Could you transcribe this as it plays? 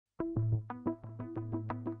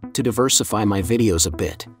To diversify my videos a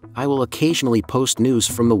bit, I will occasionally post news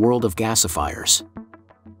from the world of gasifiers.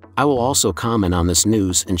 I will also comment on this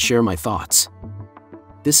news and share my thoughts.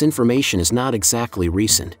 This information is not exactly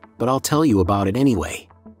recent, but I'll tell you about it anyway.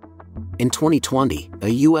 In 2020, a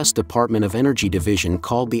U.S. Department of Energy division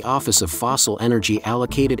called the Office of Fossil Energy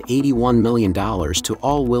allocated $81 million to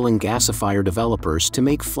all willing gasifier developers to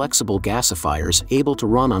make flexible gasifiers able to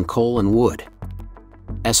run on coal and wood.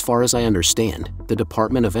 As far as I understand, the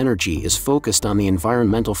Department of Energy is focused on the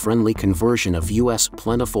environmental-friendly conversion of U.S.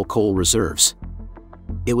 plentiful coal reserves.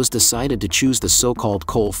 It was decided to choose the so-called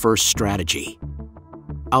coal-first strategy.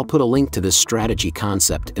 I'll put a link to this strategy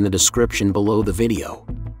concept in the description below the video.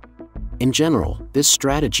 In general, this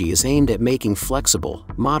strategy is aimed at making flexible,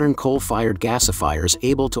 modern coal-fired gasifiers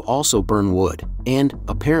able to also burn wood, and,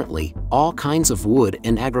 apparently, all kinds of wood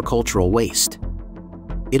and agricultural waste.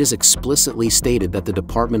 It is explicitly stated that the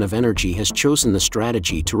Department of Energy has chosen the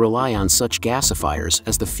strategy to rely on such gasifiers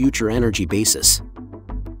as the future energy basis.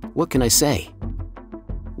 What can I say?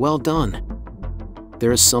 Well done.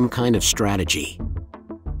 There is some kind of strategy.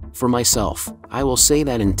 For myself, I will say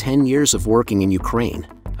that in 10 years of working in Ukraine,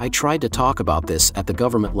 I tried to talk about this at the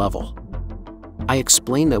government level. I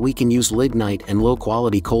explained that we can use lignite and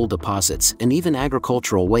low-quality coal deposits and even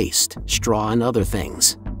agricultural waste, straw and other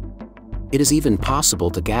things. It is even possible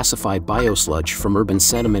to gasify biosludge from urban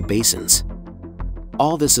sediment basins.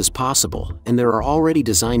 All this is possible, and there are already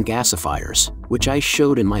designed gasifiers, which I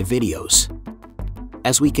showed in my videos.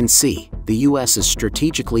 As we can see, the US is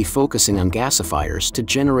strategically focusing on gasifiers to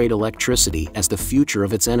generate electricity as the future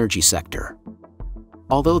of its energy sector.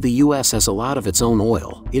 Although the US has a lot of its own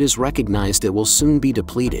oil, it is recognized it will soon be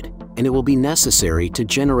depleted, and it will be necessary to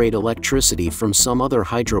generate electricity from some other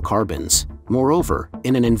hydrocarbons, moreover,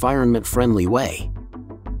 in an environment-friendly way.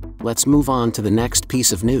 Let's move on to the next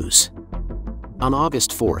piece of news. On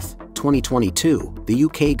August 4, 2022, the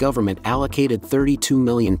UK government allocated £32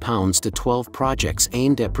 million to 12 projects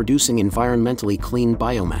aimed at producing environmentally clean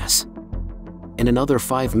biomass. And another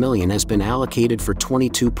 $5 million has been allocated for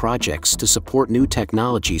 22 projects to support new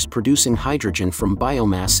technologies producing hydrogen from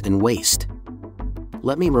biomass and waste.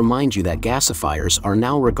 Let me remind you that gasifiers are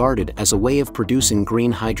now regarded as a way of producing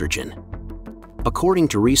green hydrogen. According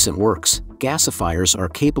to recent works, gasifiers are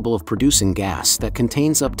capable of producing gas that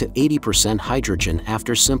contains up to 80% hydrogen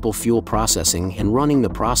after simple fuel processing and running the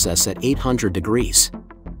process at 800 degrees.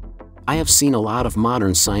 I have seen a lot of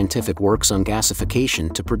modern scientific works on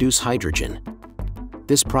gasification to produce hydrogen.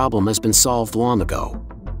 This problem has been solved long ago.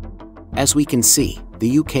 As we can see,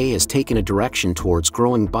 the UK has taken a direction towards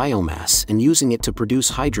growing biomass and using it to produce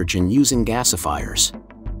hydrogen using gasifiers.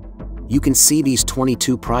 You can see these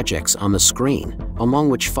 22 projects on the screen, among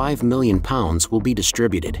which £5 million will be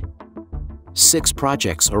distributed. 6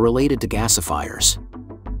 projects are related to gasifiers.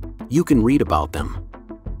 You can read about them.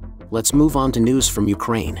 Let's move on to news from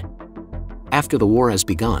Ukraine. After the war has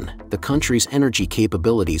begun, the country's energy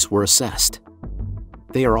capabilities were assessed.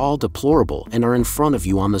 They are all deplorable and are in front of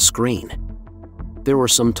you on the screen. There were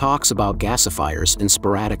some talks about gasifiers in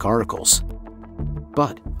sporadic articles.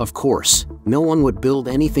 But, of course, no one would build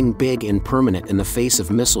anything big and permanent in the face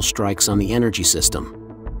of missile strikes on the energy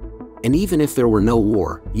system. And even if there were no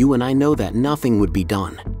war, you and I know that nothing would be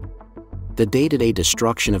done. The day-to-day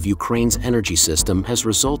destruction of Ukraine's energy system has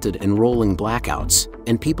resulted in rolling blackouts,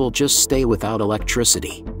 and people just stay without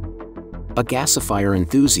electricity. A gasifier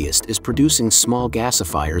enthusiast is producing small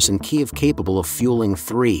gasifiers in Kyiv capable of fueling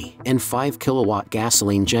 3 and 5 kilowatt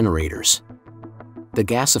gasoline generators. The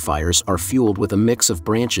gasifiers are fueled with a mix of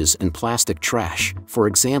branches and plastic trash, for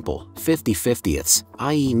example, 50/50ths,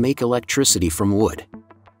 i.e. make electricity from wood.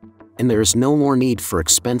 And there is no more need for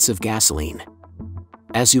expensive gasoline.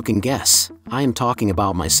 As you can guess, I am talking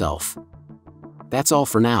about myself. That's all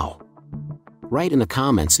for now. Write in the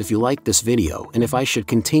comments if you liked this video and if I should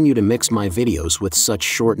continue to mix my videos with such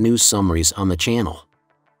short news summaries on the channel.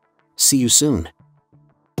 See you soon.